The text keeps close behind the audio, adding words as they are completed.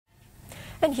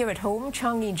And here at home,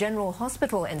 Changi General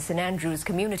Hospital and St Andrew's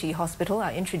Community Hospital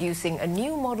are introducing a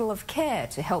new model of care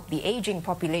to help the aging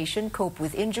population cope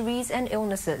with injuries and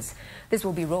illnesses. This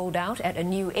will be rolled out at a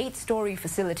new 8-storey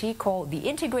facility called the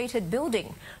Integrated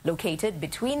Building, located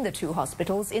between the two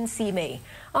hospitals in Simei.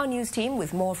 Our news team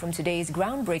with more from today's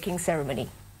groundbreaking ceremony.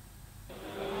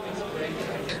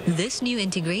 This new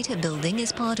integrated building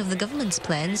is part of the government's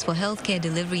plans for healthcare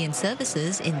delivery and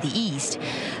services in the East.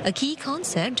 A key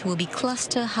concept will be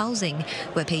cluster housing,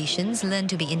 where patients learn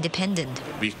to be independent.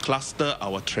 We cluster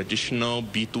our traditional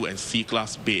B2 and C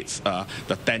class beds,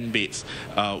 the 10 beds,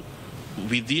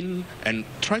 within and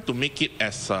try to make it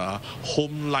as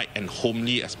home-like and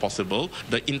homely as possible.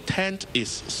 The intent is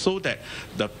so that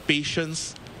the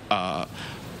patients'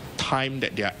 time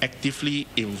that they are actively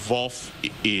involved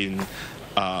in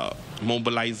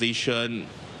mobilization,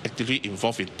 actively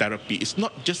involved in therapy, it's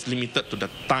not just limited to the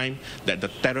time that the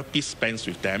therapist spends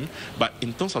with them, but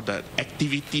in terms of the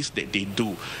activities that they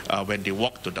do when they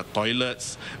walk to the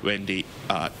toilets, when they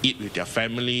eat with their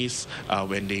families,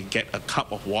 when they get a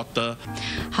cup of water.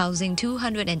 Housing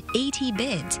 280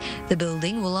 beds, the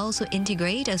building will also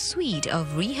integrate a suite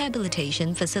of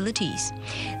rehabilitation facilities.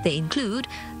 They include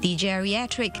the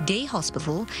geriatric day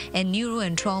hospital and neuro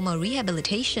and trauma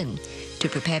rehabilitation to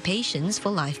prepare patients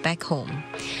for life back home.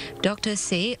 Doctors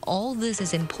say all this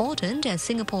is important as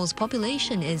Singapore's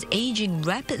population is aging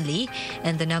rapidly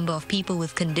and the number of people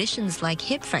with conditions like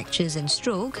hip fractures and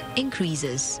stroke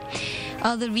increases.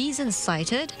 Other reasons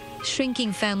cited: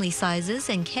 shrinking family sizes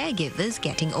and caregivers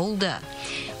getting older.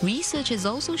 Research has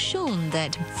also shown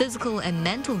that physical and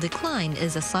mental decline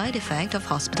is a side effect of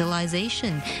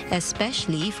hospitalization,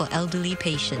 especially for elderly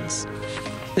patients.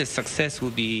 The success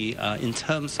will be in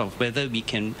terms of whether we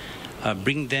can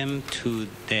bring them to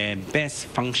their best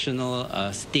functional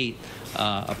state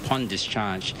upon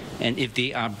discharge. And if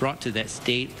they are brought to that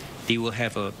state, they will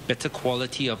have a better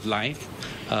quality of life.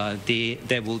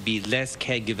 There will be less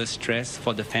caregiver stress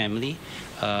for the family.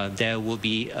 There will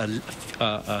be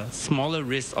a smaller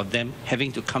risk of them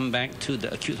having to come back to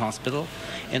the acute hospital,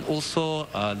 and also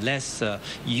less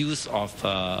use of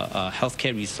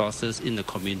healthcare resources in the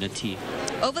community.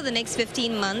 Over the next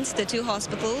 15 months, the two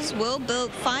hospitals will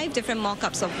build 5 different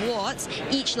mock-ups of wards,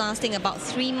 each lasting about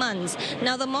 3 months.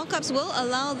 Now, the mock-ups will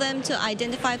allow them to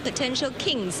identify potential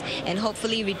kinks and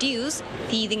hopefully reduce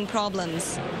teething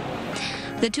problems.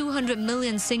 The 200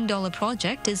 million Sing dollar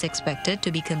project is expected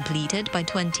to be completed by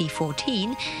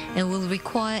 2014 and will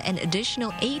require an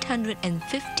additional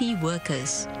 850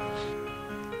 workers.